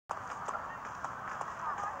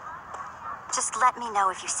Just let me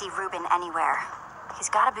know if you see Ruben anywhere. He's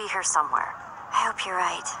gotta be here somewhere. I hope you're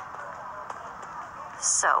right.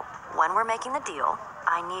 So, when we're making the deal,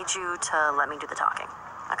 I need you to let me do the talking,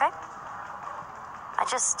 okay? I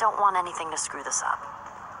just don't want anything to screw this up.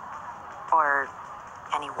 Or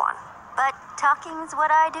anyone. But talking's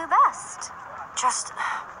what I do best. Just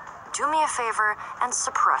do me a favor and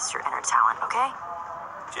suppress your inner talent, okay?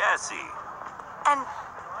 Jesse. And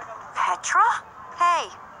Petra? Hey,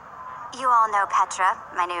 you all know Petra,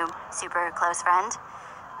 my new super close friend.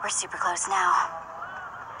 We're super close now.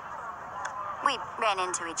 We ran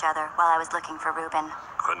into each other while I was looking for Ruben.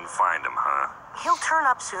 Couldn't find him, huh? He'll turn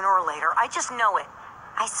up sooner or later. I just know it.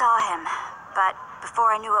 I saw him, but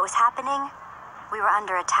before I knew what was happening, we were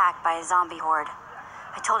under attack by a zombie horde.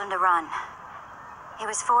 I told him to run. It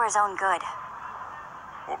was for his own good.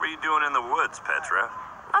 What were you doing in the woods, Petra?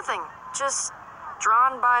 Nothing. Just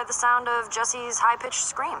drawn by the sound of Jessie's high-pitched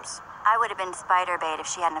screams. I would have been spider bait if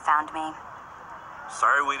she hadn't found me.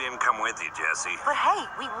 Sorry we didn't come with you, Jesse. But hey,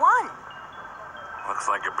 we won. Looks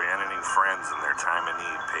like abandoning friends in their time of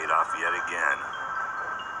need paid off yet again.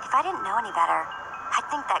 If I didn't know any better, I'd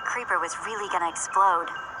think that creeper was really gonna explode.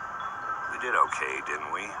 We did okay, didn't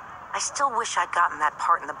we? I still wish I'd gotten that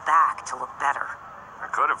part in the back to look better. I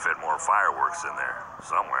could have fit more fireworks in there,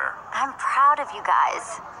 somewhere. I'm proud of you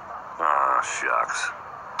guys. Ah, shucks.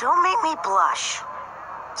 Don't make me blush.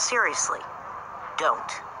 Seriously, don't.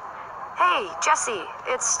 Hey, Jesse,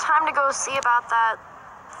 it's time to go see about that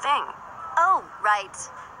thing. Oh, right.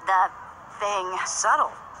 The thing. Subtle.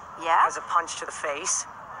 Yeah? As a punch to the face.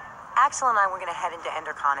 Axel and I were gonna head into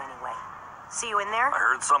Endercon anyway. See you in there? I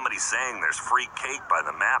heard somebody saying there's free cake by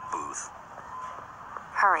the map booth.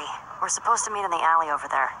 Hurry. We're supposed to meet in the alley over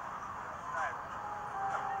there.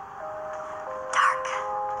 Dark.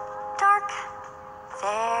 Dark.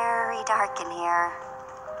 Very dark in here.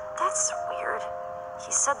 That's weird.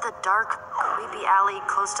 He said the dark, creepy alley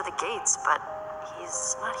close to the gates, but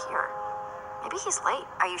he's not here. Maybe he's late.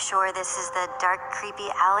 Are you sure this is the dark, creepy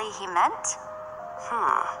alley he meant?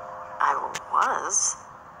 I was.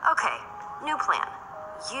 Okay, new plan.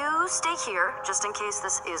 You stay here, just in case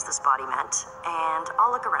this is the spot he meant, and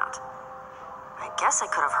I'll look around. I guess I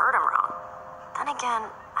could have heard him wrong. Then again,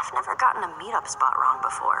 I've never gotten a meetup spot wrong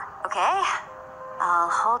before. Okay,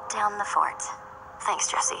 I'll hold down the fort.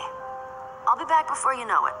 Thanks, Jesse. I'll be back before you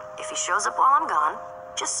know it. If he shows up while I'm gone,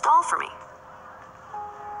 just stall for me.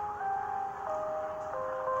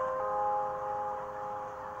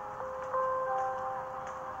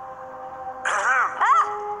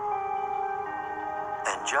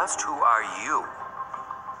 Just who are you?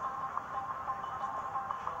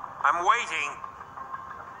 I'm waiting.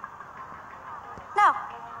 No.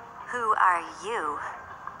 Who are you?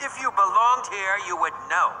 If you belonged here, you would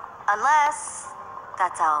know. Unless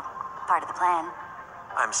that's all part of the plan.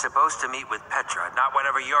 I'm supposed to meet with Petra, not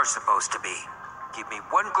whatever you're supposed to be. Give me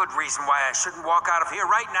one good reason why I shouldn't walk out of here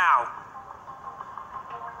right now.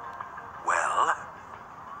 Well,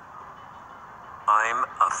 I'm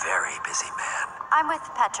a very busy man. I'm with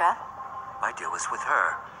Petra. My deal was with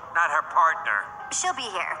her, not her partner. She'll be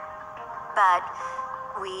here. But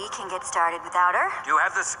we can get started without her. Do you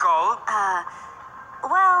have the skull?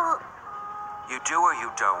 Well... You do or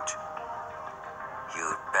you don't?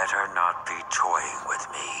 You'd better not be toying with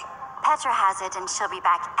me. Petra has it, and she'll be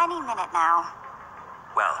back any minute now.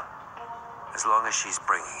 Well, as long as she's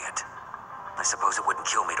bringing it. I suppose it wouldn't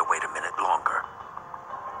kill me to wait a minute longer.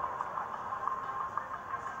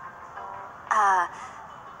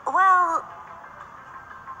 Well...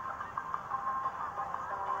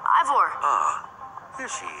 Ivor! Ah, here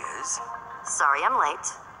she is. Sorry I'm late,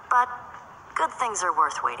 but good things are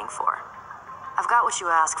worth waiting for. I've got what you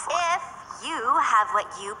asked for. If you have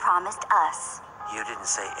what you promised us. You didn't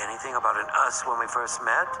say anything about an us when we first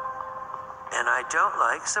met. And I don't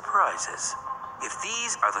like surprises. If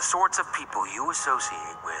these are the sorts of people you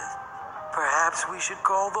associate with, perhaps we should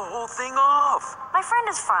call the whole thing off. My friend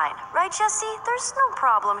is fine, right, Jesse? There's no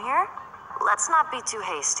problem here. Let's not be too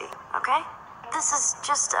hasty, okay? This is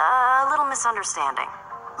just a little misunderstanding.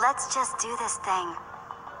 Let's just do this thing.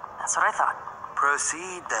 That's what I thought.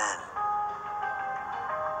 Proceed then.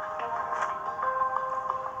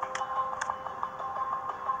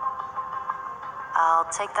 I'll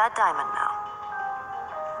take that diamond now.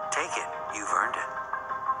 Take it. You've earned it.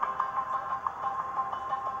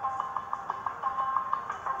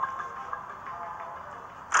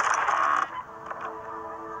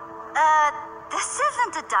 This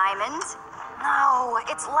isn't a diamond. No,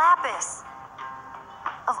 it's lapis.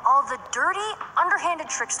 Of all the dirty, underhanded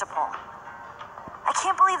tricks to pull. I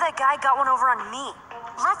can't believe that guy got one over on me.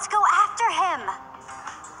 Let's go after him.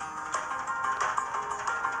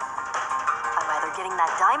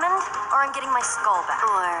 that diamond, or on getting my skull back.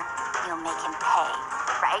 Or you'll make him pay,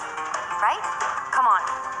 right? Right? Come on.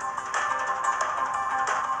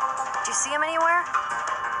 Do you see him anywhere?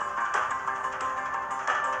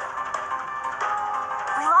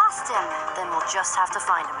 We lost him. Then we'll just have to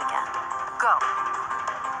find him again. Go.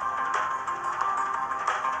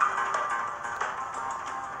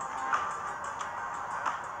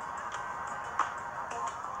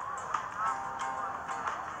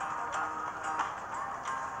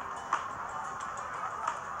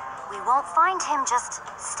 We won't find him just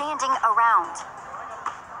standing around.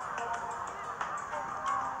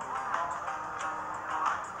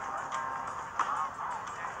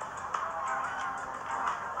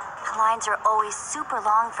 The lines are always super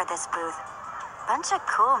long for this booth. Bunch of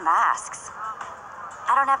cool masks.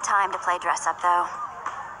 I don't have time to play dress up though.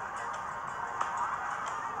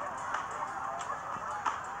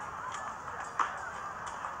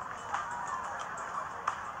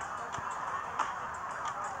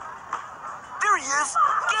 There he is!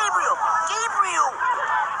 Gabriel! Gabriel!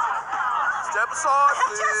 Step aside,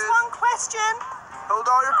 please. Just one question. Hold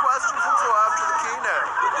all your questions until after the keynote.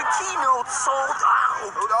 The keynote sold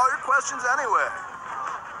out! Hold all your questions anyway.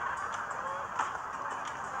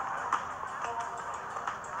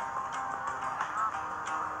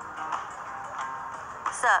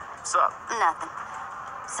 Sup? Sup? Nothing.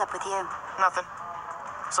 Sup with you? Nothing.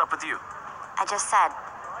 Sup with you? I just said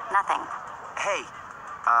nothing. Hey,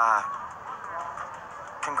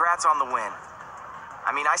 congrats on the win.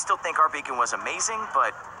 I mean, I still think our beacon was amazing,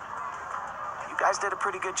 but you guys did a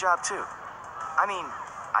pretty good job too. I mean,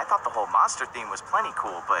 I thought the whole monster theme was plenty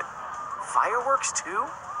cool, but fireworks too?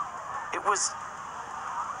 It was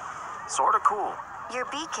sort of cool. Your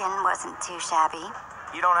beacon wasn't too shabby.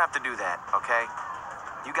 You don't have to do that, okay?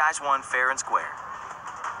 You guys won fair and square.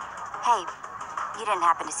 Hey, you didn't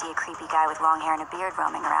happen to see a creepy guy with long hair and a beard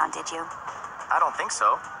roaming around, did you? I don't think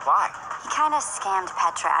so. Why? He kind of scammed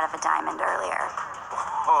Petra out of a diamond earlier.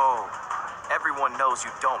 Oh, everyone knows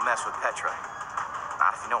you don't mess with Petra.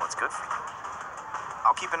 Not if you know what's good for you.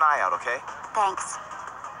 I'll keep an eye out, okay? Thanks.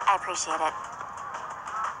 I appreciate it.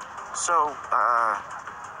 So,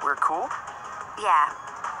 we're cool? Yeah,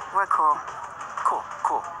 we're cool. Cool.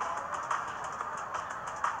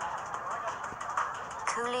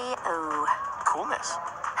 Coolio. Coolness.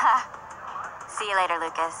 Ha. See you later,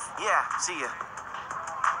 Lucas. Yeah, see ya.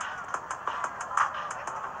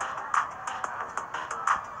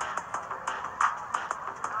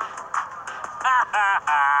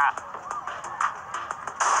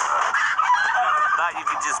 Thought you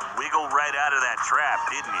could just wiggle right out of that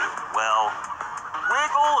trap, didn't you? Well,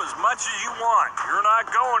 wiggle as much as you want. You're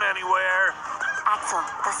not going anywhere. Axel,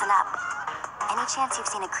 listen up. Any chance you've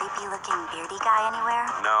seen a creepy-looking beardy guy anywhere?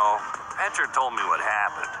 No, Petra told me what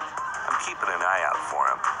happened. I'm keeping an eye out for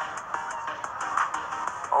him.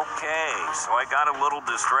 Okay, so I got a little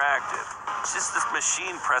distracted. It's just this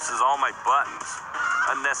machine presses all my buttons.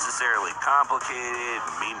 Unnecessarily complicated,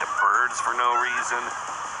 mean to birds for no reason.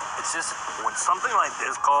 It's just, when something like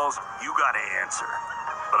this calls, you gotta answer.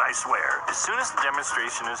 But I swear, as soon as the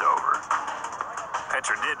demonstration is over,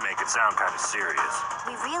 Petra did make it sound kind of serious.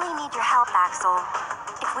 We really need your help, Axel.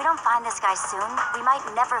 If we don't find this guy soon, we might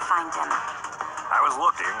never find him. I was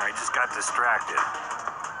looking, I just got distracted.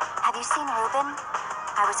 Have you seen Ruben?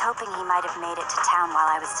 I was hoping he might have made it to town while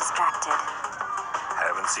I was distracted.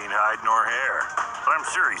 Haven't seen hide nor hair, but I'm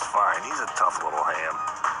sure he's fine. He's a tough little ham.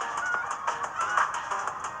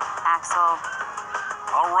 Axel.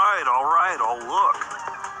 All right, I'll look.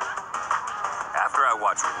 After I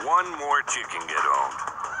watch one more chicken get owned.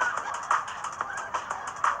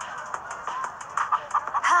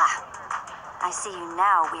 Ha! I see you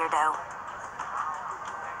now, weirdo.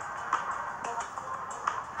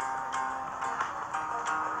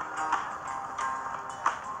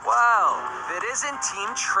 Wow, if it isn't Team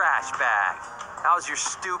Trash Bag. How's your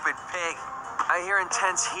stupid pig? I hear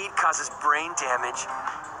intense heat causes brain damage.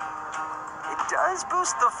 It does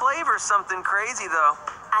boost the flavor something crazy, though.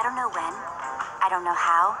 I don't know when, I don't know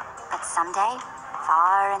how, but someday,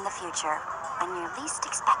 far in the future, when you're least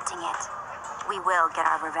expecting it, we will get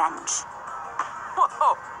our revenge.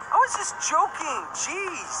 Whoa, I was just joking.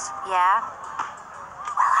 Jeez. Yeah?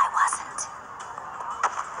 Well, I wasn't.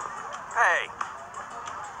 Hey.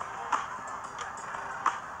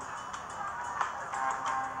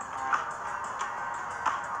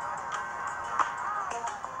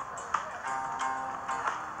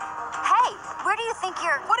 Hey, where do you think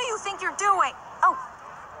you're... What do you think you're doing? Oh,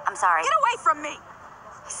 I'm sorry. Get away from me!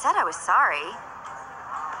 I said I was sorry.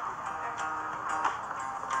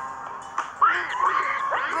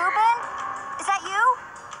 Ruben? Is that you?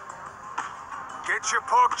 Get Get your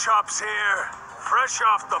pork chops here, fresh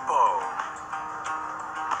off the bone.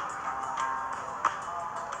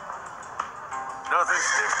 Nothing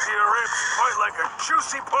sticks to your ribs quite like a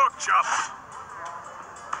juicy pork chop.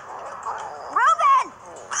 Reuben!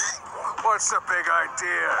 What's the big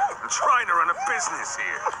idea? I'm trying to run a business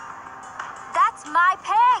here. That's my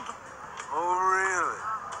pig! Oh, really?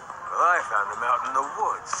 Well, I found him out in the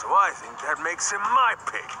woods, so I think that makes him my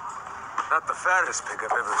pig. Not the fattest pig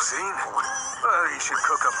I've ever seen, but he should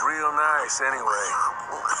cook up real nice anyway.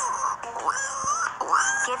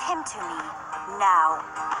 Give him to me, now.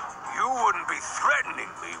 You wouldn't be threatening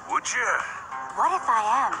me, would you? What if I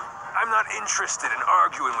am? I'm not interested in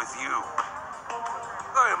arguing with you.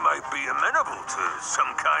 I might be amenable to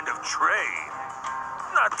some kind of trade.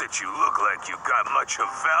 Not that you look like you got much of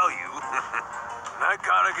value. I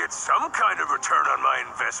gotta get some kind of return on my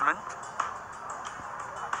investment.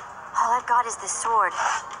 All I've got is this sword.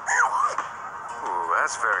 Ooh,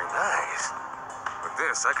 that's very nice. With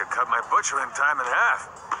this, I could cut my butchering time in half.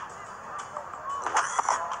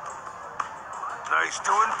 Nice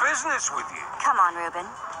doing business with you. Come on, Reuben.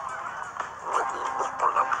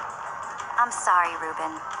 I'm sorry,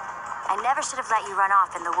 Reuben. I never should have let you run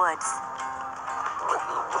off in the woods.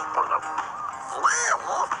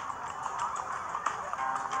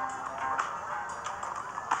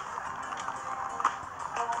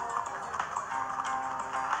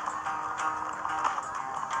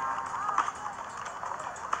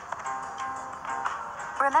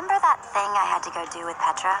 Remember that thing I had to go do with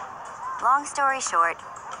Petra? Long story short,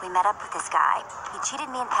 we met up with this guy. He cheated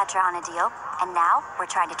me and Petra on a deal, and now we're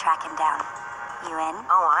trying to track him down. You in?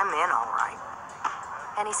 Oh, I'm in, all right.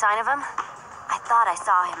 Any sign of him? I thought I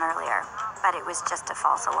saw him earlier, but it was just a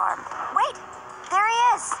false alarm. Wait! There he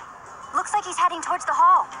is! Looks like he's heading towards the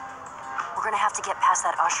hall. We're gonna have to get past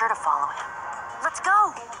that usher to follow him. Let's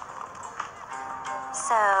go!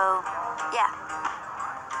 So, yeah.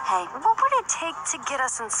 Hey, What would it take to get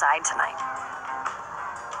us inside tonight?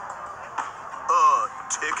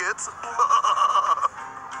 Tickets?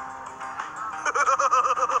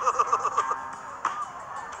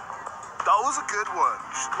 That was a good one.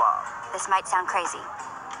 You should laugh. this might sound crazy,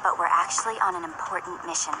 but we're actually on an important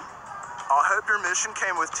mission. I hope your mission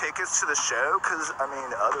came with tickets to the show, because, I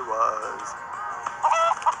mean, otherwise...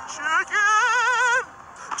 Chicken!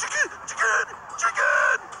 Chicken! Chicken!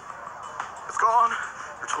 Chicken! It's gone.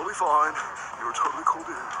 You're totally fine. You were totally cool,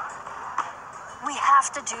 dude. We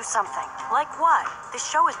have to do something. Like what? This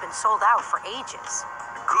show has been sold out for ages.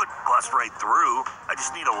 Could bust right through. I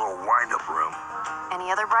just need a little wind-up room.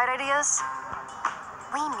 Any other bright ideas?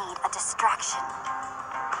 We need a distraction.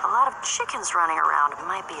 A lot of chickens running around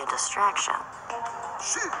might be a distraction.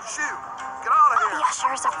 Shoot! Shoot! Get out of The here!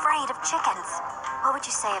 usher is afraid of chickens. What would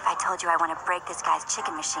you say if I told you I want to break this guy's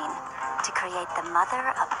chicken machine to create the mother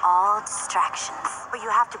of all distractions? But you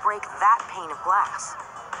have to break that pane of glass.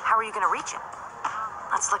 How are you going to reach it?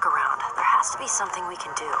 Let's look around. There has to be something we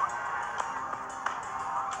can do.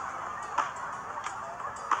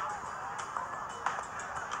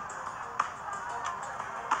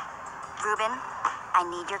 Reuben, I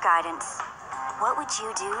need your guidance. What would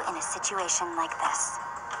you do in a situation like this?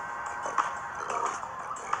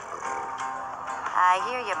 I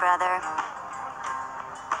hear you, brother.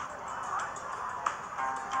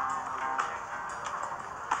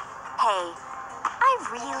 Hey, I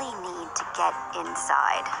really need to get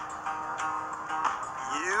inside.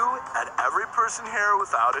 You and every person here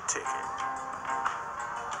without a ticket.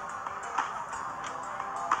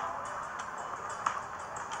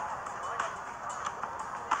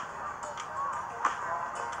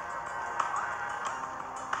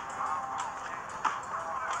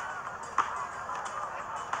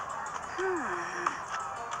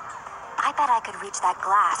 I bet I could reach that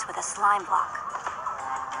glass with a slime block.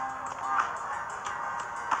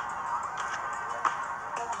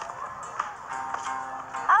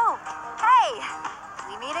 Oh, hey!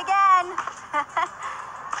 We meet again!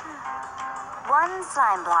 One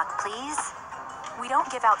slime block, please. We don't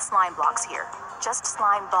give out slime blocks here, just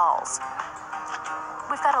slime balls.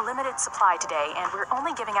 We've got a limited supply today, and we're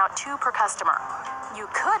only giving out 2 per customer. You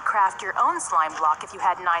could craft your own slime block if you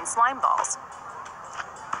had 9 slime balls.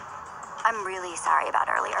 I'm really sorry about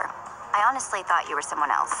earlier. I honestly thought you were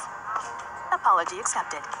someone else. Apology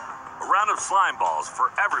accepted. A round of slime balls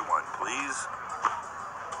for everyone, please.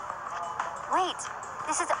 Wait,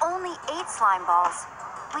 this is only 8 slime balls.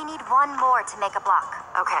 We need 1 more to make a block.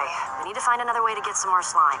 Okay, we need to find another way to get some more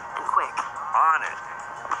slime, and quick. On it.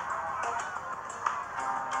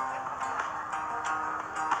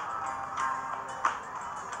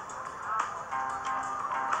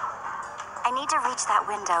 I I need to reach that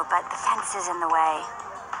window, but the fence is in the way.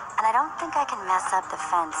 And I don't think I can mess up the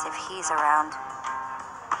fence if he's around.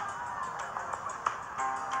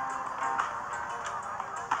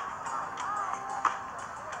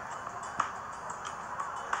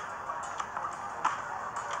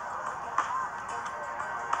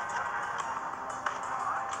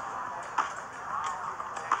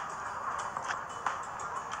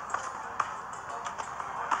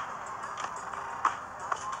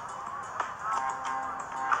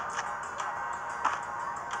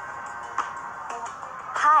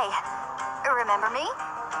 Hi. Remember me?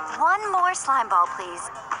 One more slime ball, please.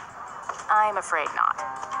 I'm afraid not.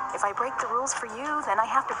 If I break the rules for you, then I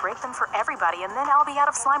have to break them for everybody, and then I'll be out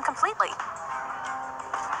of slime completely.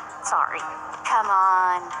 Sorry. Come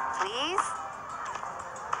on, please?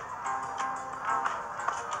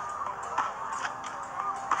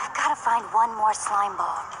 I've got to find one more slime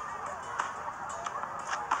ball.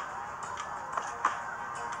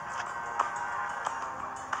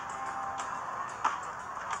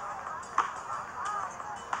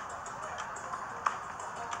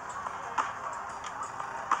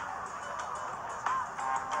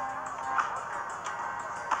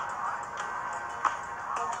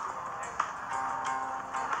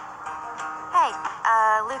 Hey,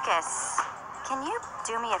 Lucas, can you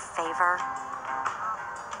do me a favor?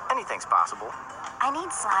 Anything's possible. I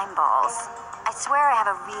need slime balls. I swear I have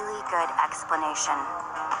a really good explanation.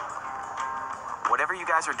 Whatever you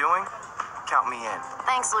guys are doing, count me in.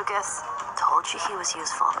 Thanks, Lucas. Told you he was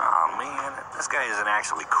useful. Oh man, this guy isn't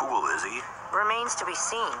actually cool, is he? Remains to be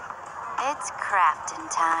seen. It's crafting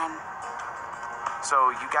time.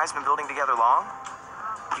 So, you guys been building together long?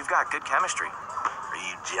 You've got good chemistry. Are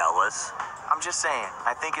you jealous? I'm just saying,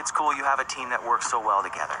 I think it's cool you have a team that works so well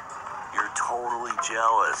together. You're totally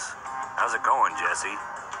jealous. How's it going, Jesse?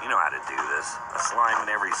 You know how to do this. A slime in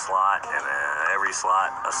every slot, and every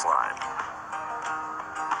slot, a slime.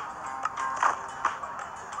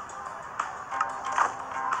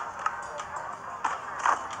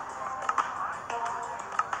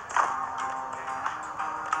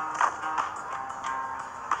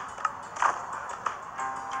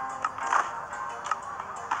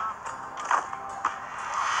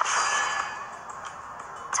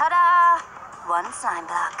 Ta-da! One slime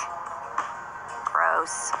block.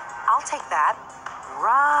 Gross. I'll take that.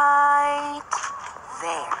 Right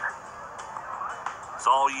there. It's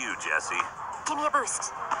all you, Jesse. Give me a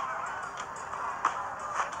boost.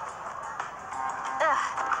 Ugh.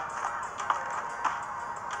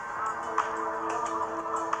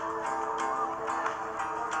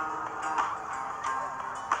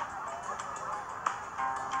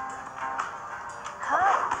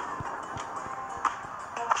 Huh?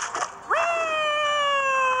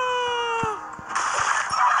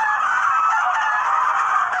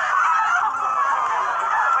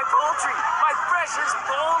 My poultry! My precious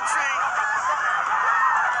poultry!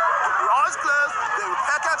 Your eyes closed, they will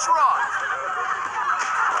peck at your eyes.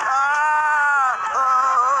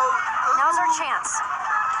 Now's our chance.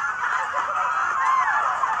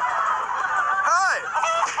 Hey!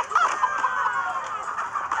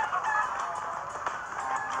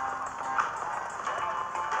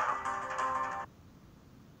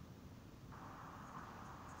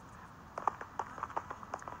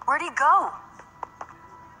 Where'd he go?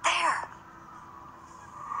 There.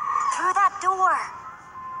 Through that door.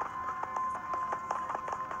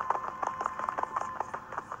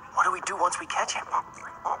 What do we do once we catch him?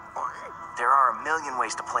 There are a million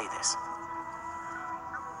ways to play this.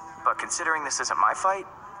 But considering this isn't my fight,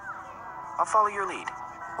 I'll follow your lead.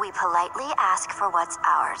 We politely ask for what's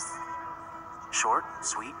ours. Short,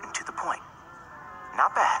 sweet, and to the point.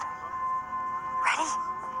 Not bad. Ready?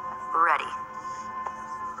 Ready.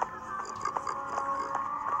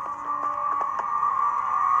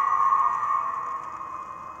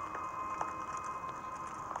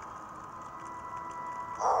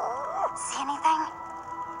 See anything?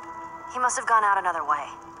 He must have gone out another way.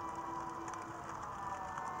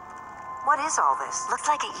 What is all this? Looks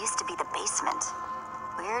like it used to be the basement.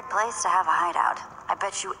 Weird place to have a hideout. I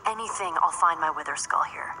bet you anything I'll find my wither skull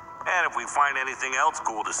here. And if we find anything else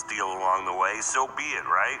cool to steal along the way, so be it,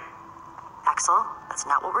 right? Axel, that's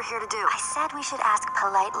not what we're here to do. I said we should ask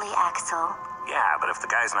politely, Axel. Yeah, but if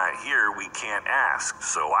the guy's not here, we can't ask.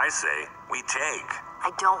 So I say, we take.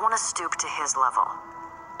 I don't want to stoop to his level.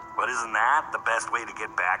 But isn't that the best way to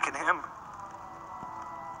get back at him?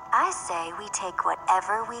 I say we take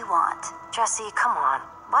whatever we want. Jesse, come on.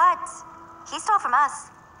 What? He stole from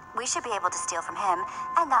us. We should be able to steal from him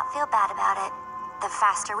and not feel bad about it. The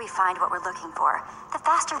faster we find what we're looking for, the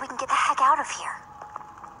faster we can get the heck out of here.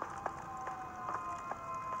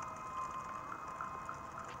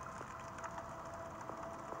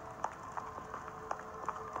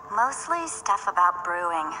 Mostly stuff about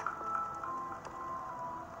brewing.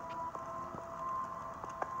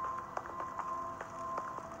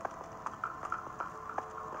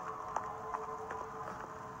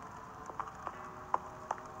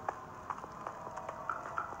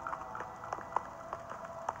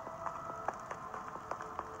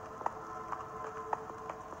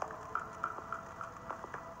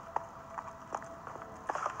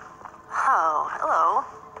 Oh, hello.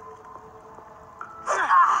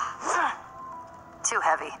 Too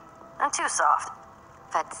heavy and too soft.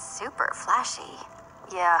 But super flashy.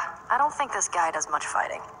 Yeah, I don't think this guy does much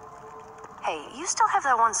fighting. Hey, you still have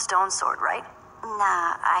that one stone sword, right?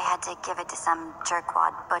 Nah, I had to give it to some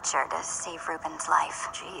jerkwad butcher to save Ruben's life.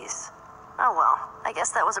 Jeez. Oh well, I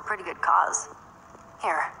guess that was a pretty good cause.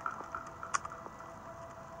 Here.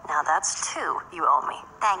 Now that's 2 you owe me.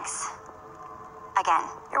 Thanks. Again.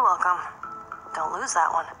 You're welcome. Don't lose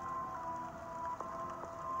that one.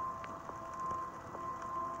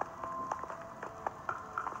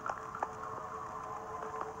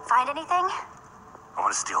 Find anything? I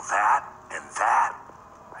want to steal that and that.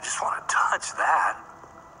 I just want to touch that.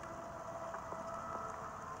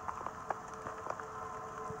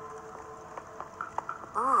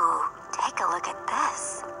 Ooh, take a look at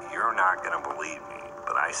this. You're not gonna believe me,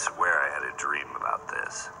 but I swear I had a dream about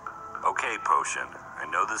this. Okay, Potion, I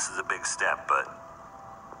know this is a big step, but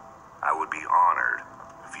I would be honored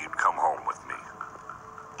if you'd come home with me.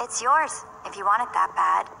 It's yours, if you want it that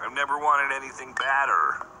bad. I've never wanted anything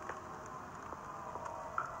badder.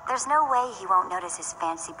 There's no way he won't notice his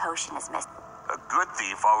fancy potion is missed. A good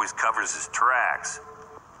thief always covers his tracks.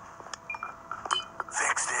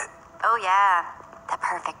 Fixed it. Oh yeah, the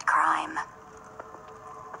perfect crime.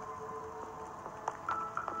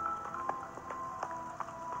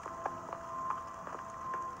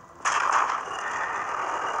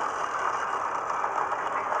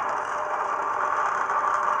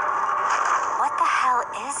 What the hell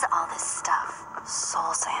is all this stuff?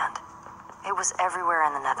 Soul sand. It was everywhere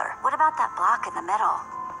in the Nether. What about that block in the middle?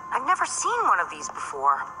 I've never seen one of these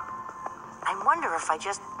before. I wonder if I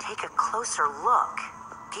just take a closer look.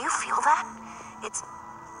 Do you feel that? It's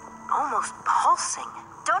almost pulsing.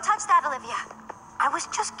 Don't touch that, Olivia. I was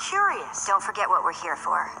just curious. Don't forget what we're here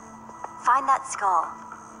for. Find that skull.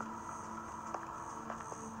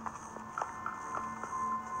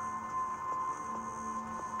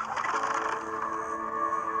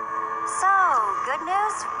 So, good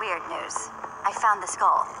news, weird news. I found the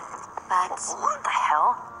skull. But What the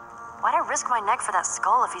hell? Why'd I risk my neck for that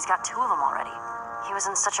skull if he's got 2 of them already? He was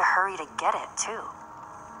in such a hurry to get it, too.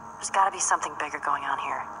 There's gotta be something bigger going on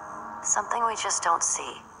here. Something we just don't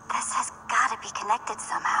see. this has gotta be connected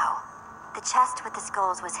somehow. The chest with the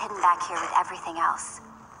skulls was hidden back here with everything else.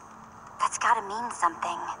 That's gotta mean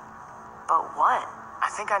something. But what? I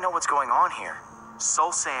think I know what's going on here.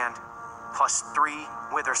 Soul sand plus 3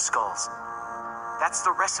 wither skulls. That's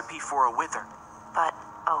the recipe for a wither. But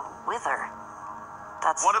a wither?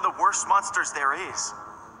 That's... One of the worst monsters there is.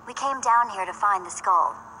 We came down here to find the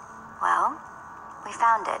skull. Well, we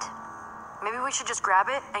found it. Maybe we should just grab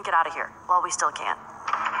it and get out of here while we still can.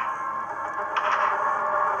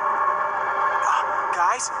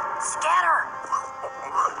 Guys, Scatter!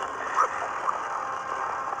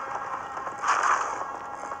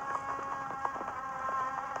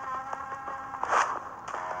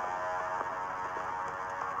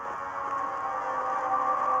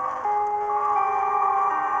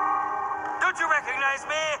 Don't you recognize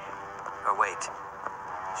me? Oh, wait.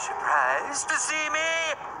 Surprised? To see me?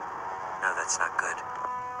 No, that's not good.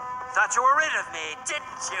 Thought you were rid of me,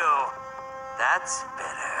 didn't you? That's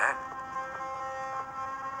better.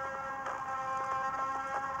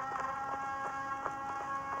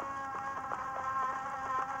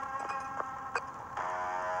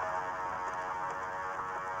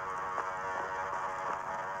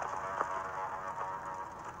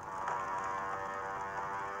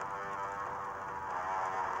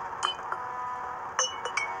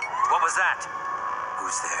 What was that?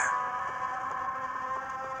 Who's there?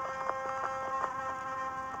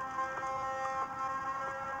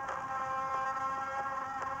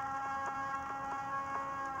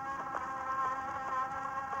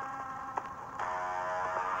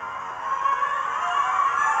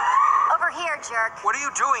 Over here, jerk. What are you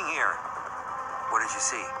doing here? What did you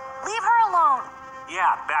see? Leave her alone.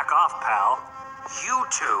 Yeah, back off, pal. You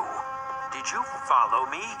two. Did you follow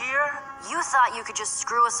me here? You thought you could just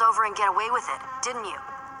screw us over and get away with it, didn't you?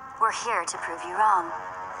 We're here to prove you wrong.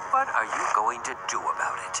 What are you going to do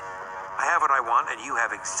about it? I have what I want, and you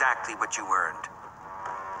have exactly what you earned.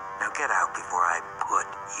 Now get out before I put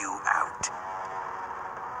you out.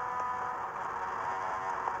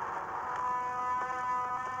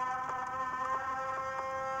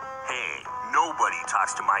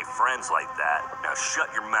 talks to my friends like that. Now shut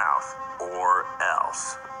your mouth, or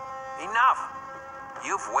else. Enough!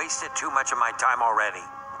 You've wasted too much of my time already.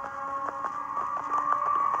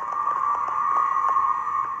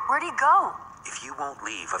 Where'd he go? If you won't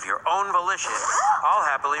leave of your own volition, I'll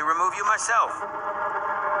happily remove you myself.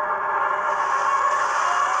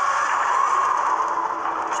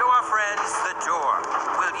 Show our friends the door,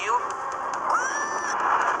 will you?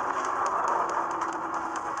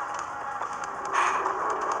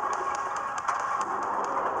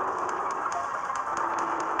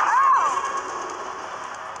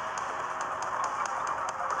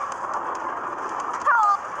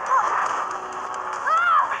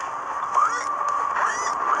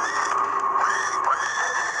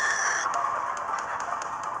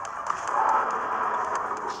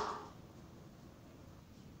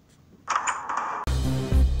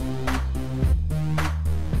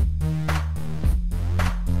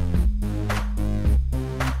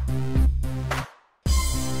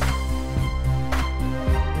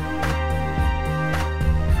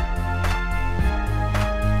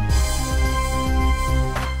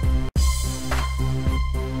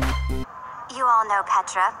 You all know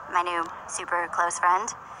Petra, my new super close friend.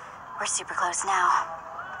 We're super close now.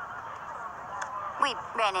 We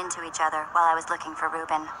ran into each other while I was looking for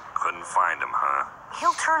Ruben. Couldn't find him, huh?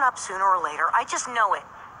 He'll turn up sooner or later. I just know it.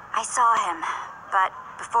 I saw him, but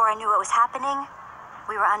before I knew what was happening,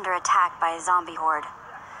 we were under attack by a zombie horde.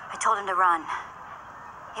 I told him to run.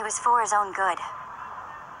 It was for his own good.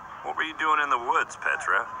 What were you doing in the woods,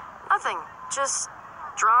 Petra? Nothing. Just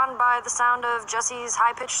drawn by the sound of Jessie's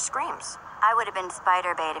high-pitched screams. I would have been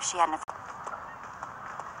spider bait if she hadn't.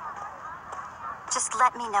 Just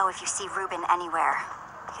let me know if you see Ruben anywhere.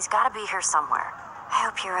 He's got to be here somewhere. I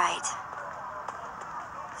hope you're right.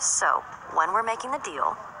 So, when we're making the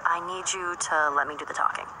deal, I need you to let me do the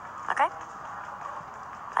talking, okay?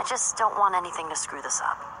 I just don't want anything to screw this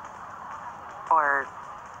up. Or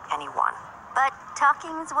anyone. But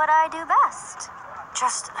talking's what I do best.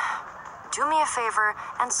 Just do me a favor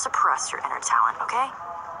and suppress your inner talent, okay?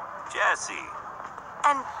 Jessie.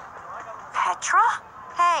 And Petra?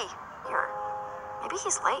 Hey, Maybe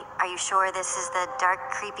he's late. are you sure this is the dark,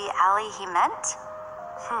 creepy alley he meant?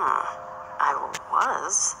 I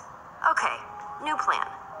was. Okay, new plan.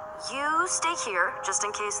 You stay here, just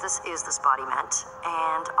in case this is the spot he meant,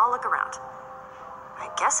 and I'll look around. I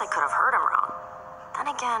guess I could have heard him wrong. Then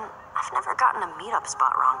again, I've never gotten a meetup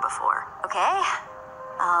spot wrong before. Okay,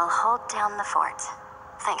 I'll hold down the fort.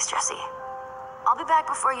 Thanks, Jessie. I'll be back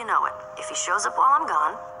before you know it. If he shows up while I'm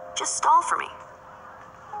gone, just stall for me.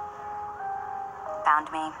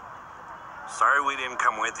 Found me. Sorry we didn't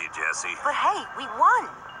come with you, Jessie. But hey, we won!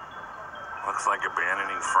 Looks like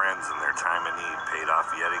abandoning friends in their time of need paid off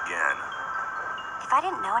yet again. If I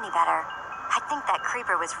didn't know any better, I'd think that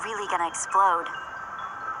creeper was really gonna explode.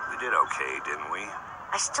 We did okay, didn't we?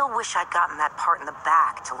 I still wish I'd gotten that part in the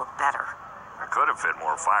back to look better. I could have fit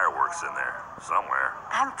more fireworks in there, somewhere.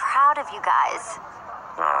 I'm proud of you guys.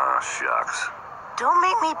 Ah, shucks. Don't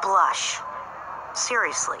make me blush.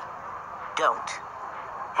 Seriously, don't.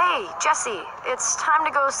 Hey, Jessie, it's time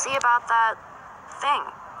to go see about that thing.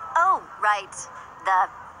 Oh, right. The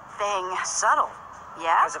thing. Subtle.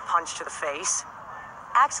 Yeah? As a punch to the face.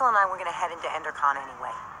 Axel and I were gonna head into Endercon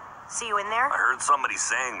anyway. See you in there? I heard somebody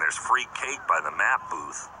saying there's free cake by the map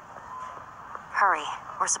booth. Hurry.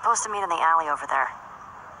 We're supposed to meet in the alley over there.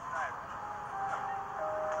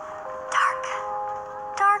 Dark.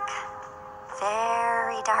 Dark.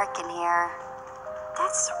 Very dark in here.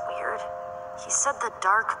 That's weird. He said the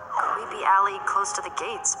dark, creepy alley close to the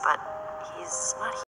gates, but he's not here.